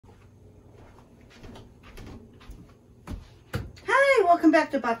welcome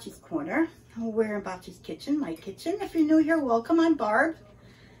back to Bocce's Corner. We're in Bocce's kitchen, my kitchen. If you're new here, welcome. I'm Barb.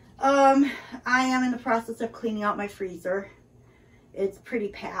 I am in the process of cleaning out my freezer. It's pretty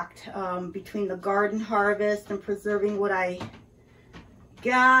packed between the garden harvest and preserving what I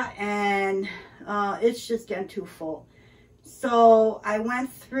got, and it's just getting too full. So I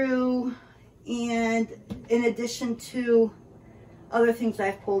went through, and in addition to other things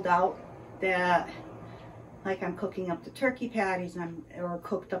I've pulled out that, like I'm cooking up the turkey patties, or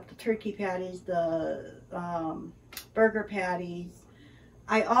cooked up the turkey patties, the burger patties.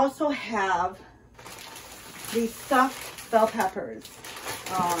 I also have these stuffed bell peppers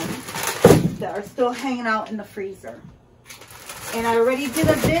that are still hanging out in the freezer. And I already did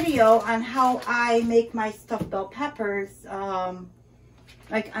a video on how I make my stuffed bell peppers,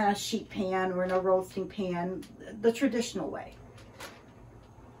 like on a sheet pan or in a roasting pan, the traditional way.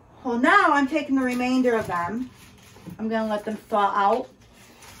 Well, now I'm taking the remainder of them. I'm going to let them thaw out.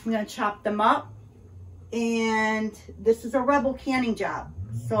 I'm going to chop them up. And this is a Rebel canning job.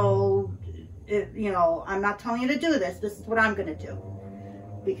 So, you know, I'm not telling you to do this. This is what I'm going to do.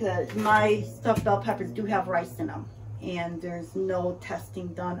 Because my stuffed bell peppers do have rice in them. And there's no testing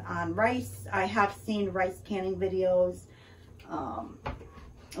done on rice. I have seen rice canning videos.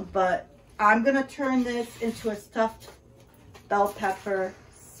 But I'm going to turn this into a stuffed bell pepper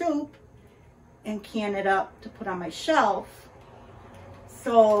soup and can it up to put on my shelf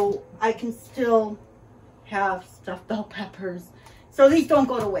so I can still have stuffed bell peppers so these don't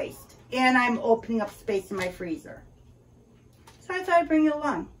go to waste, and I'm opening up space in my freezer. So I thought I'd bring you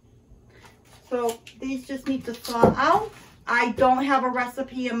along. So these just need to thaw out. I don't have a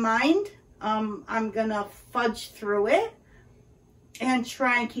recipe in mind. I'm gonna fudge through it and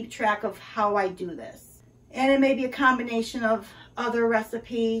try and keep track of how I do this, and it may be a combination of other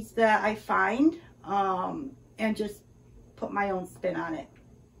recipes that I find, and just put my own spin on it.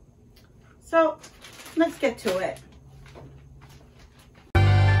 So let's get to it.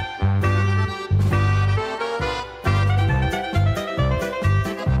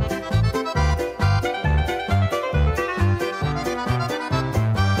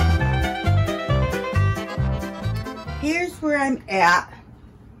 Here's where I'm at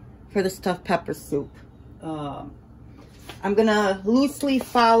for the stuffed pepper soup. I'm gonna loosely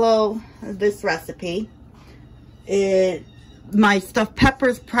follow this recipe. My stuffed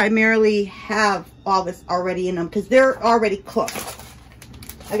peppers primarily have all this already in them because they're already cooked.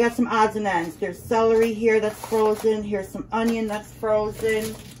 I got some odds and ends. There's celery here that's frozen. Here's some onion that's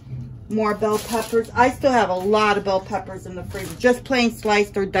frozen. More bell peppers. I still have a lot of bell peppers in the freezer, just plain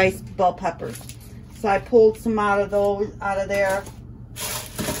sliced or diced bell peppers. So I pulled some out of there.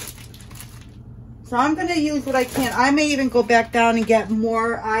 So I'm going to use what I can. I may even go back down and get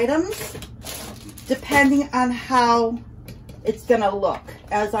more items depending on how it's going to look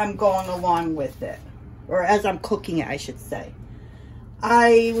as I'm going along with it, or as I'm cooking it, I should say.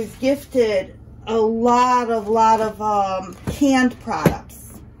 I was gifted a lot of canned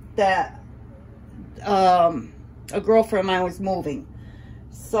products that a girlfriend of mine was moving.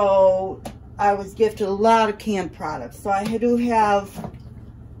 So I was gifted a lot of canned products. So I do have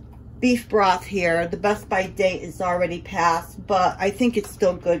beef broth here. The best by date is already passed, but I think it's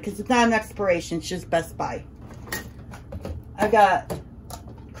still good because it's not an expiration, it's just best by. I got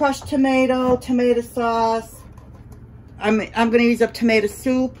crushed tomato sauce. I'm going to use up tomato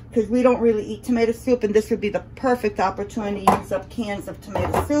soup because we don't really eat tomato soup, and this would be the perfect opportunity to use up cans of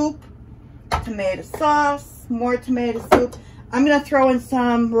tomato soup, tomato sauce, more tomato soup. I'm going to throw in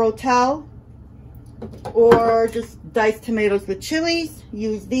some Rotel or just diced tomatoes with chilies.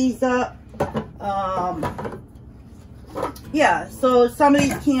 Use these up. Yeah, so some of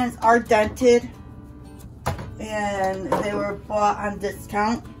these cans are dented and they were bought on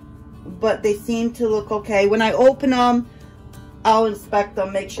discount, but they seem to look okay. When I open them, I'll inspect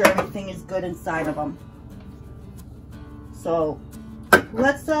them, make sure everything is good inside of them. So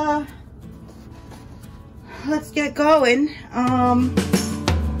let's get going.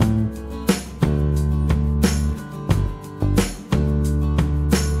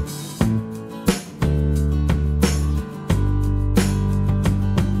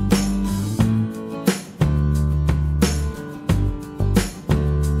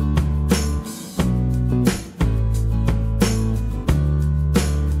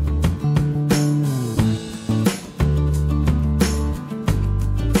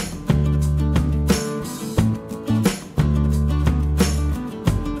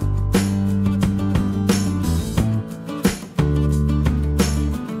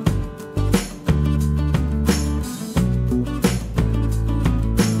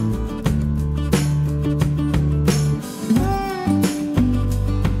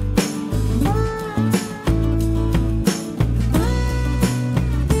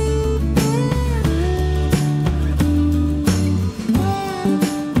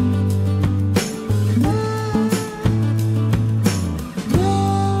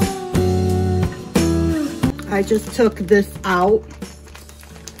 I just took this out.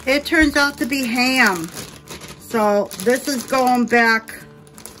 It turns out to be ham. So this is going back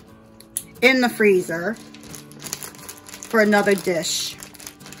in the freezer for another dish.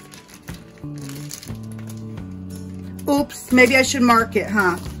 Oops, maybe I should mark it,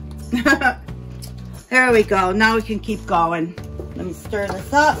 huh? There we go. Now we can keep going. Let me stir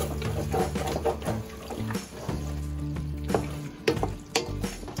this up.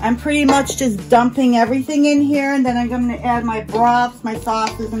 I'm pretty much just dumping everything in here, and then I'm going to add my broths, my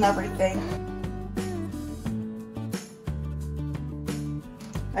sauces, and everything.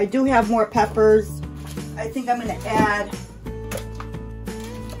 I do have more peppers. I think I'm going to add,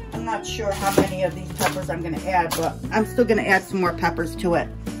 I'm not sure how many of these peppers I'm going to add, but I'm still going to add some more peppers to it.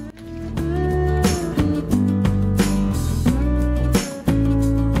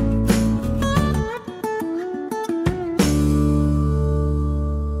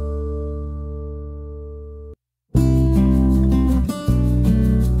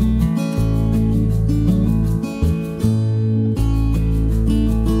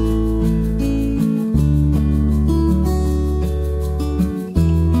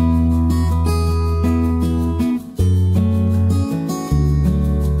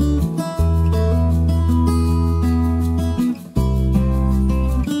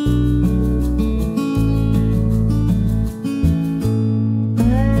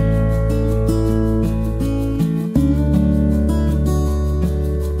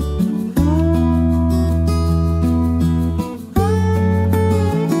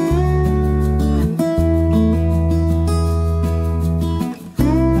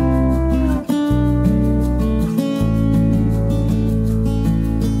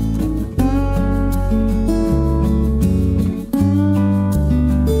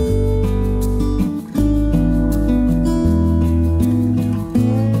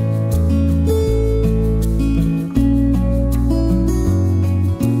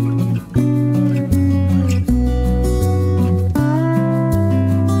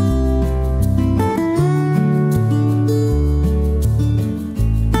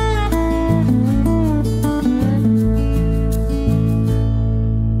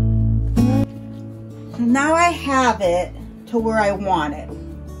 Now I have it to where I want it.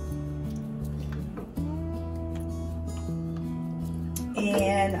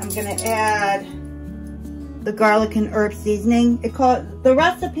 And I'm gonna add the garlic and herb seasoning. The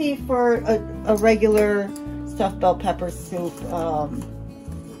recipe for a regular stuffed bell pepper soup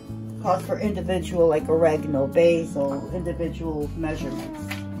calls for individual, like oregano, basil, individual measurements.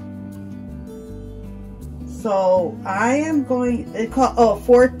 So I am going to call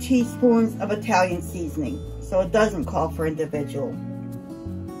 4 teaspoons of Italian seasoning. So it doesn't call for individual.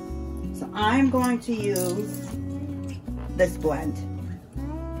 So I'm going to use this blend.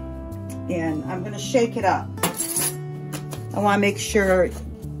 And I'm going to shake it up. I want to make sure it's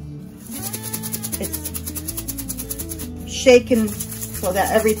shaken so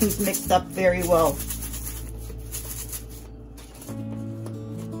that everything's mixed up very well.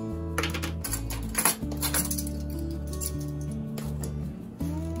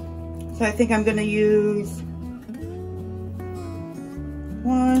 So I think I'm going to use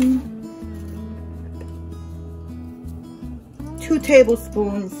 2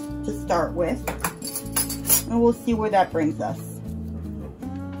 tablespoons to start with, and we'll see where that brings us.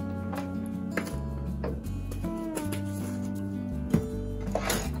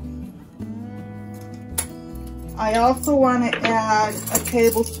 I also want to add a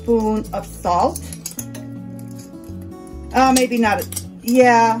tablespoon of salt. Maybe not,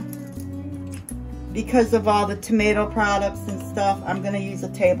 yeah. Because of all the tomato products and stuff, I'm going to use a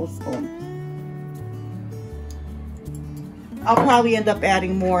tablespoon. I'll probably end up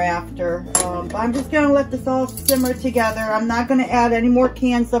adding more after. But I'm just going to let this all simmer together. I'm not going to add any more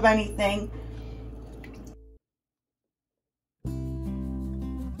cans of anything.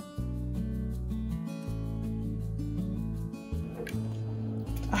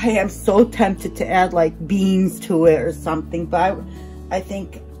 I am so tempted to add like beans to it or something, but I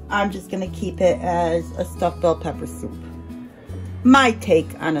think I'm just going to keep it as a stuffed bell pepper soup. My take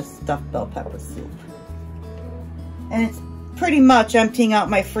on a stuffed bell pepper soup. And it's pretty much emptying out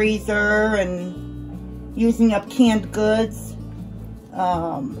my freezer and using up canned goods.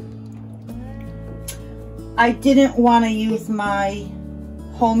 I didn't want to use my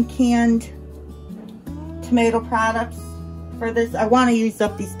home canned tomato products for this. I want to use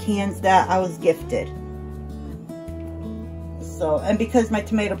up these cans that I was gifted. So, and because my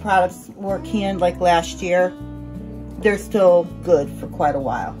tomato products were canned like last year, they're still good for quite a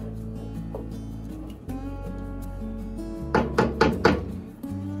while.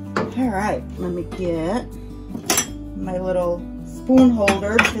 All right, let me get my little spoon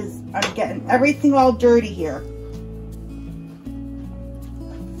holder because I'm getting everything all dirty here.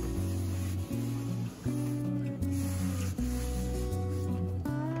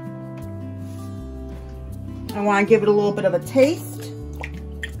 I want to give it a little bit of a taste.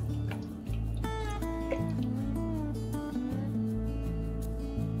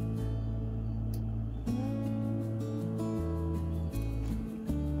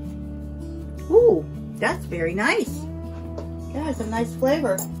 Ooh, that's very nice. Yeah, it's a nice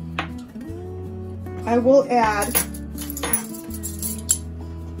flavor. I will add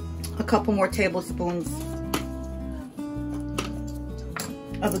a couple more tablespoons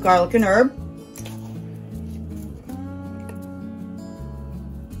of the garlic and herb.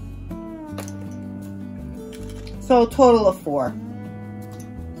 So a total of 4.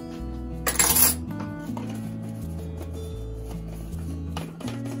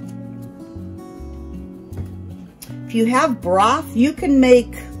 If you have broth, you can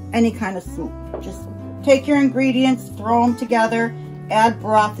make any kind of soup. Just take your ingredients, throw them together, add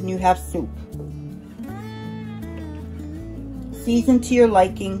broth, and you have soup. Season to your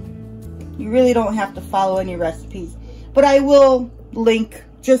liking. You really don't have to follow any recipes, but I will link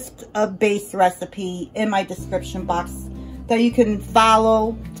just a base recipe in my description box that you can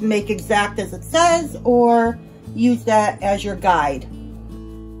follow to make exact as it says, or use that as your guide.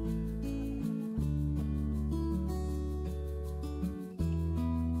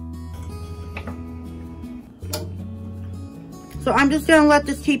 So I'm just gonna let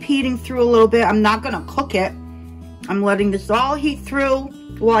this keep heating through a little bit. I'm not gonna cook it. I'm letting this all heat through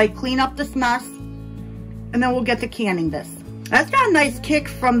while I clean up this mess, and then we'll get to canning this. That's got a nice kick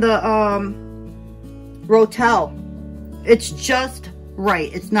from the Rotel. It's just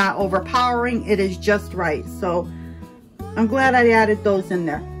right. It's not overpowering. It is just right. So I'm glad I added those in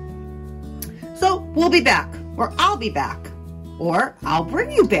there. So we'll be back, or I'll be back, or I'll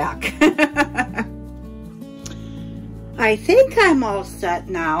bring you back. I think I'm all set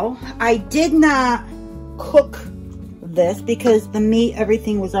now. I did not cook this because the meat,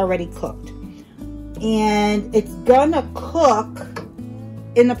 everything was already cooked. And it's gonna cook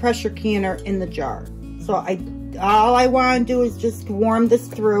in the pressure canner in the jar. So all I want to do is just warm this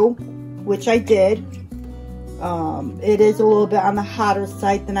through, which I did. It is a little bit on the hotter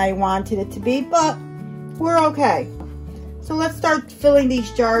side than I wanted it to be, but we're okay. So let's start filling these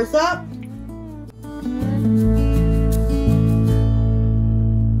jars up.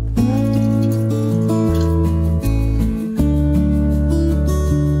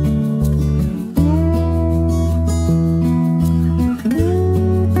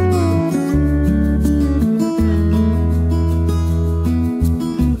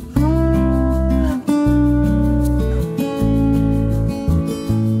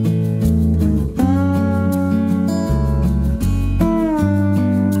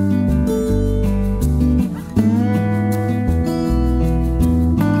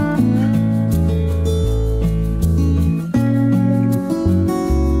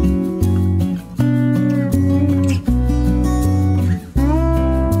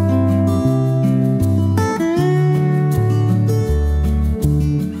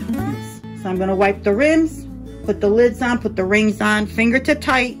 Wipe the rims, put the lids on, put the rings on, fingertip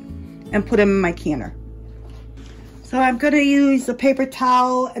tight, and put them in my canner. So I'm going to use a paper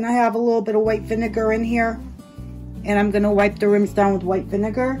towel, and I have a little bit of white vinegar in here, and I'm going to wipe the rims down with white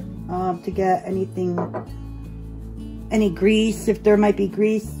vinegar to get any grease, if there might be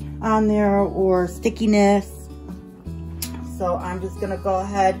grease on there, or stickiness. So I'm just going to go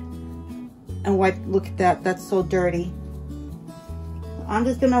ahead and wipe. Look at that, that's so dirty. I'm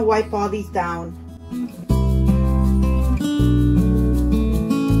just gonna wipe all these down.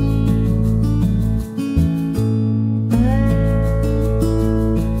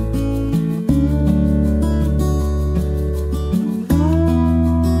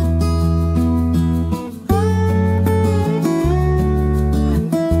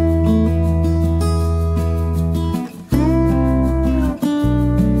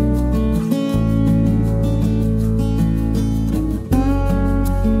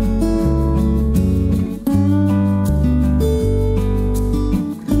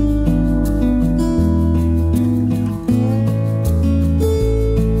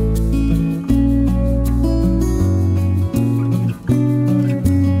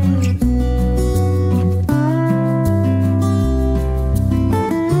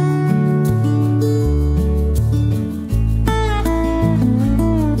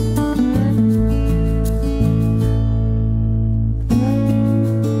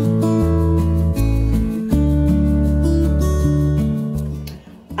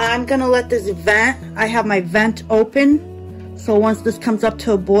 gonna let this vent. I have my vent open. So once this comes up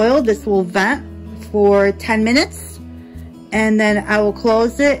to a boil, this will vent for 10 minutes. And then I will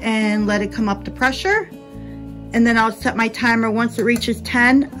close it and let it come up to pressure. And then I'll set my timer. Once it reaches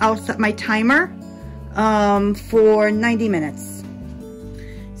 10, I'll set my timer for 90 minutes.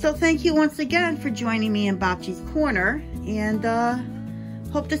 So thank you once again for joining me in Bocce's Corner, and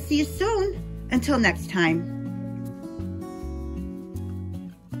hope to see you soon. Until next time.